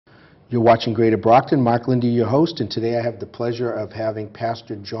You're watching Greater Brockton. Mark Lindy, your host, and today I have the pleasure of having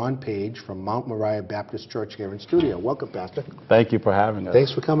Pastor John Paige from Mount Moriah Baptist Church here in studio. Welcome, Pastor. Thank you for having us.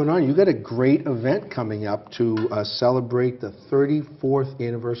 Thanks for coming on. You got a great event coming up to celebrate the 34th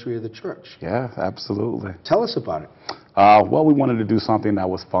anniversary of the church. Yeah, absolutely. Tell us about it. Well, we wanted to do something that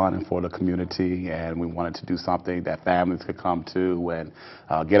was fun and for the community, and we wanted to do something that families could come to and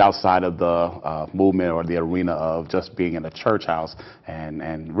get outside of the movement or the arena of just being in a church house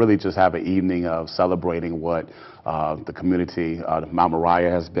and really just have an evening of celebrating what the community, Mount Moriah,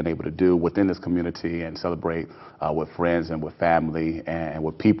 has been able to do within this community and celebrate with friends and with family and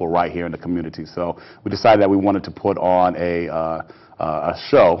with people right here in the community. So we decided that we wanted to put on a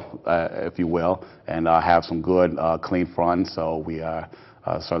show, if you will, and have some good, clean fun. So we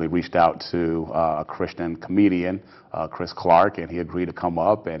certainly reached out to a Christian comedian, Chris Clark, and he agreed to come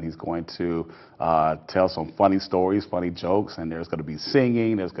up, and he's going to tell some funny stories, funny jokes, and there's going to be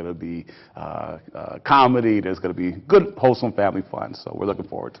singing, there's going to be comedy, there's going to be good, wholesome family fun. So we're looking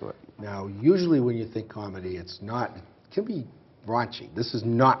forward to it. Now, usually when you think comedy, it can be raunchy. This is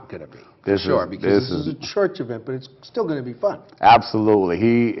not going to be. Because this is a church event, but it's still going to be fun. Absolutely.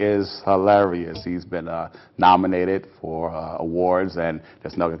 He is hilarious. He's been nominated for awards, and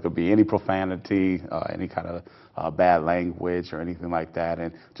there's not going to be any profanity, any kind of bad language or anything like that,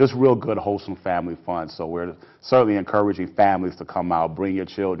 and just real good, wholesome family fun. So we're certainly encouraging families to come out, bring your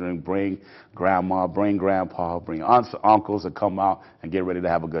children, bring grandma, bring grandpa, bring aunts, uncles to come out and get ready to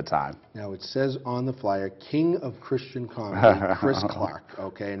have a good time. Now, it says on the flyer, King of Christian Comedy, Chris Clark,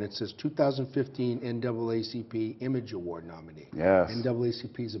 okay, and it says 2015 NAACP Image Award nominee. Yes.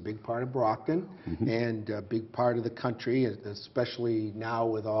 NAACP is a big part of Brockton and a big part of the country, especially now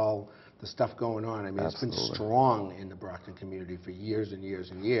with all the stuff going on. I mean, Absolutely. It's been strong in the Brockton community for years and years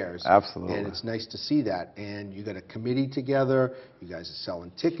and years. Absolutely. And it's nice to see that. And you got a committee together. You guys are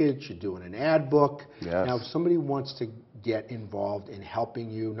selling tickets. You're doing an ad book. Yes. Now, if somebody wants to get involved in helping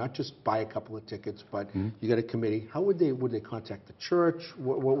you, not just buy a couple of tickets, but you got a committee, how would they contact the church?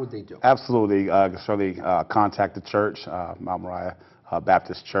 What would they do? Absolutely. Certainly contact the church, Mount Moriah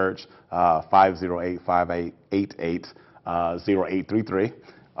Baptist Church, 508-5888-0833.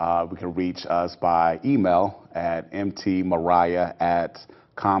 We can reach us by email at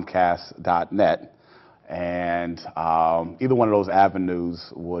mtmoriah@comcast.net. And either one of those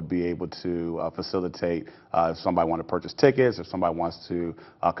avenues would be able to facilitate if somebody wants to purchase tickets, if somebody wants to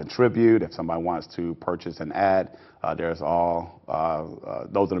contribute, if somebody wants to purchase an ad. Those are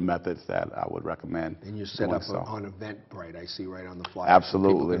the methods that I would recommend. And you're set up on Eventbrite, I see right on the flyer.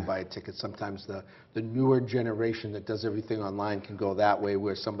 Absolutely. So people can buy a ticket. Sometimes the newer generation that does everything online can go that way,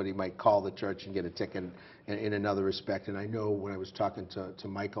 where somebody might call the church and get a ticket in another respect. And I know when I was talking to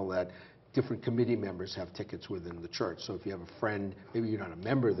Michael that different committee members have tickets within the church. So if you have a friend, maybe you're not a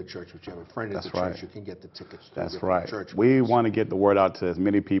member of the church, but you have a friend at the church, you can get the tickets to That's different right. church We members. want to get the word out to as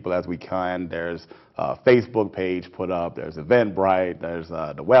many people as we can. There's a Facebook page put up, there's Eventbrite, there's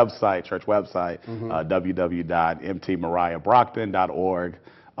the website, church website, www.mtmoriahbrockton.org.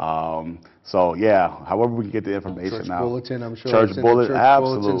 So yeah, however we can get the information Church out. bulletin, I'm sure. Church bulletin,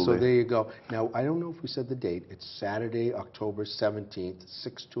 absolutely. Bulletin, so there you go. Now, I don't know if we said the date. It's Saturday, October 17th,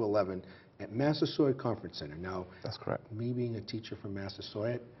 6 to 11 at Massasoit Conference Center. Now, That's correct. Me being a teacher from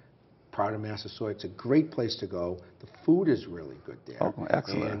Massasoit, proud of Massasoit, it's a great place to go. The food is really good there. Oh,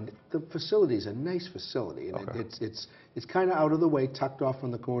 excellent. And the facility is a nice facility. And Okay. it's kind of out of the way, tucked off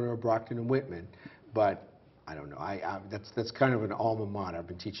on the corner of Brockton and Whitman, but I don't know. That's kind of an alma mater. I've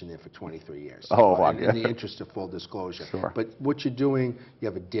been teaching there for 23 years. Oh, wow. In the interest of full disclosure. Sure. But what you're doing, you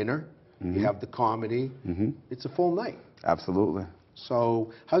have a dinner, you have the comedy. It's a full night. Absolutely.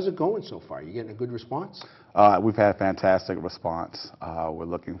 So how's it going so far? You getting a good response? We've had fantastic response. We're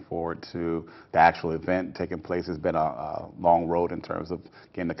looking forward to the actual event taking place. It's been a long road in terms of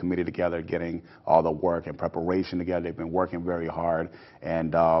getting the committee together, getting all the work and preparation together. They've been working very hard,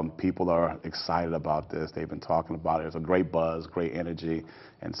 and people are excited about this. They've been talking about it. There's a great buzz, great energy,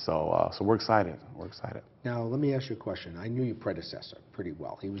 and so we're excited. We're excited. Now, let me ask you a question. I knew your predecessor pretty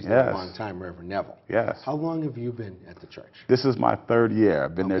well. He was Yes. there a long time, Reverend Neville. Yes. How long have you been at the church? This is my third year.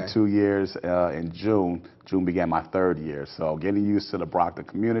 I've been there Okay. 2 years in June. June began my third year. So getting used to the Brockton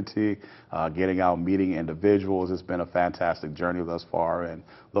community, getting out, meeting individuals, it's been a fantastic journey thus far, and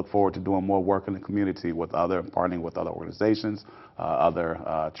look forward to doing more work in the community with partnering with other organizations, other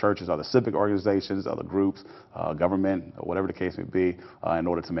churches, other civic organizations, other groups, government, whatever the case may be, in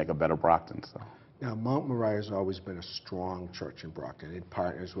order to make a better Brockton. So. Now, Mount Moriah has always been a strong church in Brockton. It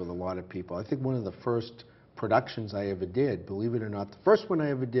partners with a lot of people. I think one of the first productions I ever did, believe it or not, the first one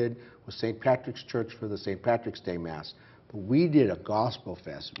I ever did was St. Patrick's Church for the St. Patrick's Day Mass. but we did a gospel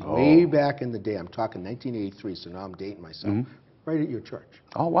fest Oh. way back in the day. I'm talking 1983, so now I'm dating myself. Right at your church.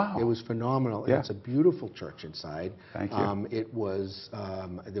 Oh, wow. It was phenomenal. Yeah. And it's a beautiful church inside. Thank you. It was,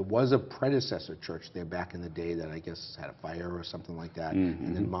 there was a predecessor church there back in the day that I guess had a fire or something like that.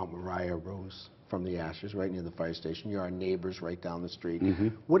 And then Mount Moriah rose from the ashes right near the fire station. You're our neighbors right down the street.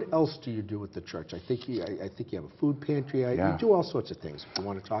 What else do you do with the church? I think you have a food pantry. Yeah. You do all sorts of things. Do you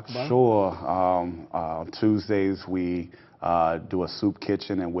want to talk about it? Sure. Tuesdays we do a soup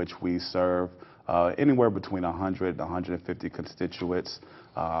kitchen in which we serve anywhere between 100 and 150 constituents,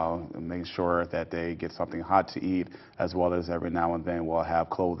 make sure that they get something hot to eat, as well as every now and then we'll have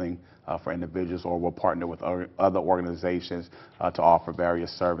clothing for individuals, or we'll partner with other organizations to offer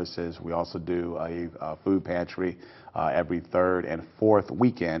various services. We also do a food pantry every third and fourth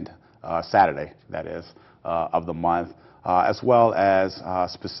weekend, Saturday that is, of the month, as well as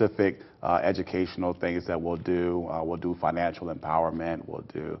specific educational things that we'll do. We'll do financial empowerment. We'll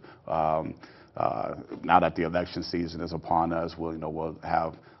do now that the election season is upon us, we'll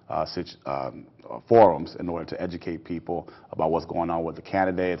have forums in order to educate people about what's going on with the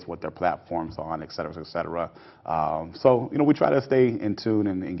candidates, what their platforms are, et cetera, et cetera. So, we try to stay in tune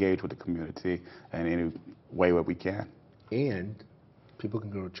and engage with the community in any way that we can. And people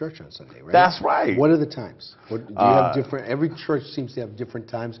can go to church on Sunday, right? That's right. What are the times? Do you have different? Every church seems to have different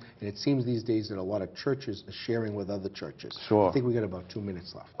times, and it seems these days that a lot of churches are sharing with other churches. Sure. I think we got about 2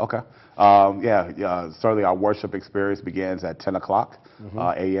 minutes left. Okay. Certainly our worship experience begins at 10 o'clock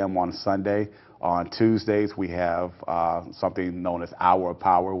a.m. on Sunday. On Tuesdays, we have something known as Hour of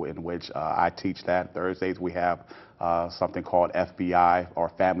Power, in which I teach that. Thursdays, we have something called FBI, or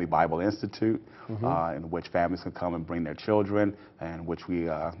Family Bible Institute, in which families can come and bring their children, and which we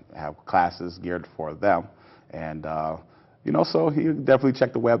have classes geared for them. And, so you definitely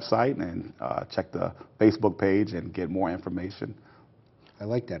check the website and check the Facebook page and get more information. I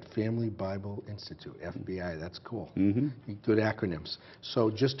like that, Family Bible Institute, FBI, that's cool. Good acronyms.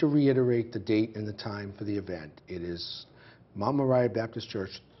 So just to reiterate the date and the time for the event, it is Mount Moriah Baptist Church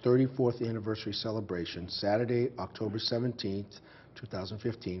 34th anniversary celebration, Saturday, October 17th,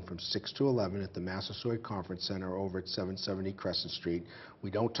 2015, from 6 to 11 at the Massasoit Conference Center over at 770 Crescent Street.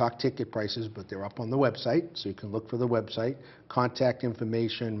 We don't talk ticket prices, but they're up on the website, so you can look for the website. Contact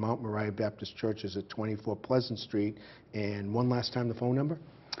information, Mount Moriah Baptist Church is at 24 Pleasant Street. And one last time, the phone number?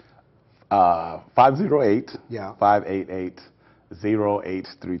 508 Yeah. 588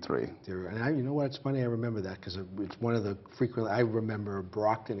 0833. And you know what? It's funny I remember that because it's one of the I remember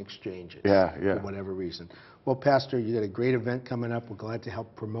Brockton exchanges. Yeah. For whatever reason. Well, Pastor, you got a great event coming up. We're glad to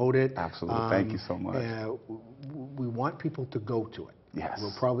help promote it. Absolutely. Thank you so much. We want people to go to it. Yes.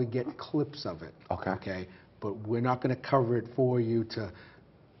 We'll probably get clips of it. Okay. But we're not going to cover it for you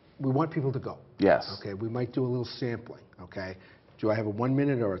we want people to go. Yes. Okay. We might do a little sampling. Okay. Do I have a 1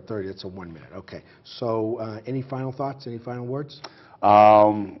 minute or a 30? It's a 1 minute. Okay. So any final thoughts? Any final words?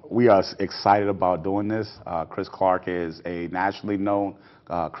 We are excited about doing this. Chris Clark is a nationally known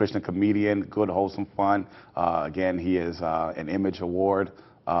Christian comedian, good, wholesome fun. Again, he is an Image Award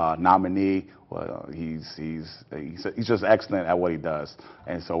nominee. Well, he's just excellent at what he does.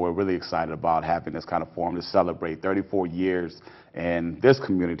 And so we're really excited about having this kind of forum to celebrate 34 years in this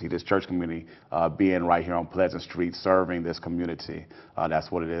community, this church community, being right here on Pleasant Street, serving this community.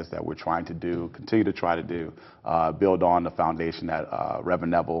 That's what it is that we're trying to do, continue to try to do, build on the foundation that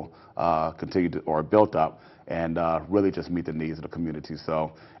Reverend Neville built up, and really just meet the needs of the community.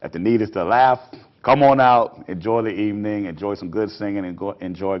 So if the need is to laugh, come on out, enjoy the evening, enjoy some good singing, and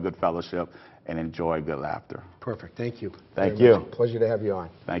enjoy good fellowship, and enjoy good laughter. Perfect. Thank you. Thank you. Pleasure to have you on.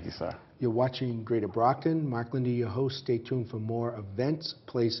 Thank you, sir. You're watching Greater Brockton. Mark Lindy, your host. Stay tuned for more events,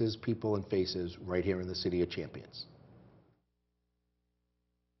 places, people, and faces right here in the City of Champions.